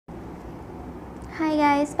Hi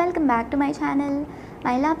guys, welcome back to my channel,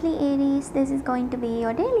 my lovely Aries. This is going to be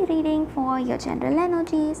your daily reading for your general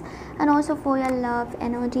energies and also for your love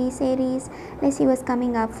energy series. Let's see what's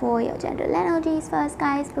coming up for your general energies first,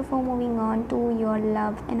 guys, before moving on to your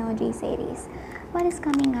love energy series. What is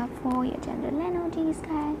coming up for your general energies,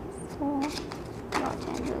 guys? For your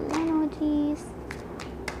general energies.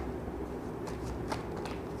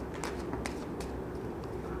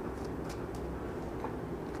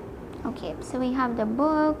 Okay, so we have the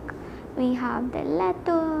book, we have the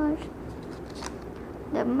letter,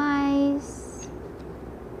 the mice,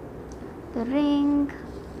 the ring.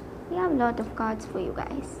 We have a lot of cards for you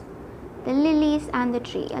guys. The lilies and the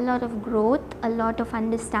tree. A lot of growth, a lot of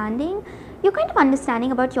understanding. You're kind of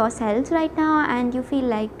understanding about yourselves right now and you feel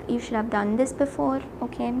like you should have done this before,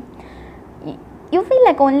 okay? You feel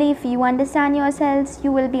like only if you understand yourselves,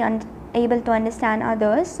 you will be able to understand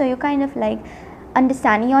others. So you're kind of like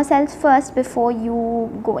understanding yourselves first before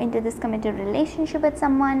you go into this committed relationship with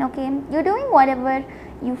someone, okay? You're doing whatever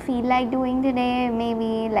you feel like doing today.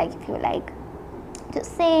 Maybe like if you like to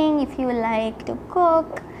sing, if you like to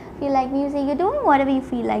cook, if you like music, you're doing whatever you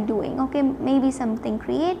feel like doing, okay? Maybe something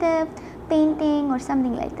creative, painting or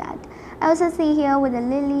something like that. I also see here with the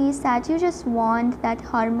lilies that you just want that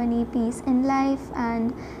harmony, peace in life,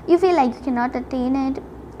 and you feel like you cannot attain it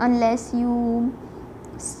unless you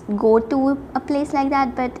go to a place like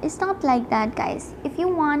that. But it's not like that, guys. If you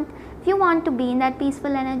want to be in that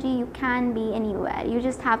peaceful energy, you can be anywhere. You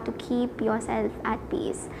just have to keep yourself at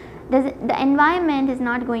peace. The environment is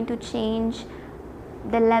not going to change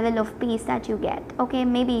the level of peace that you get, okay?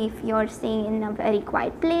 Maybe if you're staying in a very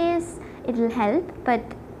quiet place, it will help, but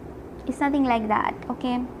it's nothing like that,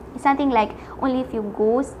 okay? It's nothing like only if you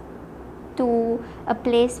go to a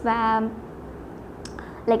place where,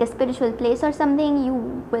 like a spiritual place or something, you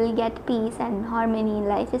will get peace and harmony in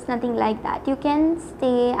life. It's nothing like that. You can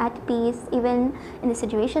stay at peace even in the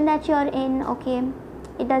situation that you're in, okay?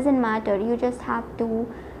 It doesn't matter. You just have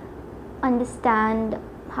to understand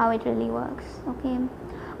how it really works, okay?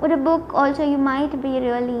 With a book also, you might be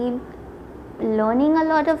really learning a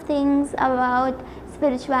lot of things about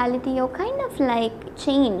spirituality. You're kind of like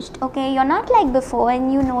changed, okay? You're not like before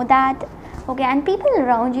and you know that, okay? And people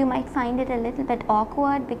around you might find it a little bit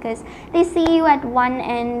awkward because they see you at one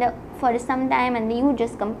end for some time and you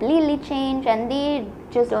just completely change and they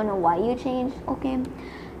just don't know why you changed, okay?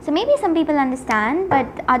 So maybe some people understand but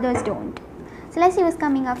others don't. So let's see what's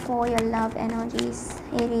coming up for your love energies,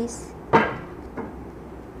 Aries.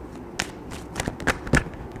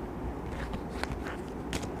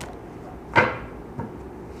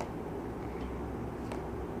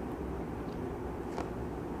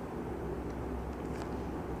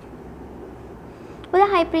 With the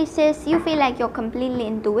High Priestess, you feel like you're completely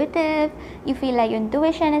intuitive. You feel like your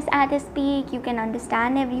intuition is at its peak. You can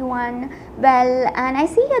understand everyone well. And I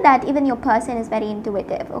see here that even your person is very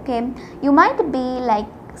intuitive, okay? You might be like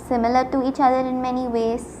similar to each other in many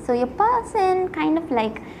ways. So your person kind of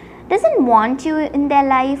like doesn't want you in their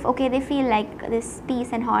life, okay? They feel like this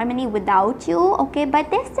peace and harmony without you, okay? But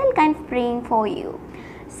they're still kind of praying for you.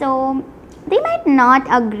 So they might not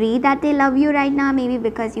agree that they love you right now, maybe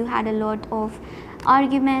because you had a lot of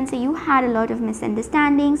arguments, you had a lot of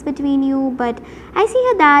misunderstandings between you. But I see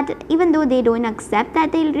here that even though they don't accept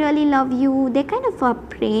that they really love you, they kind of are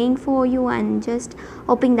praying for you and just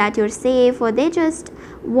hoping that you're safe, or they just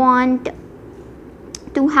want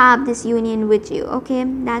to have this union with you, okay?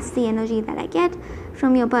 That's the energy that I get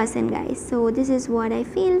from your person, guys. So this is what I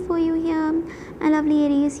feel for you here, my lovely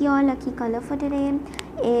Aries. Your lucky color for today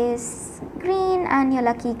is green and your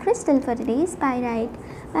lucky crystal for today is pyrite.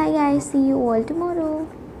 Bye guys, see you all tomorrow.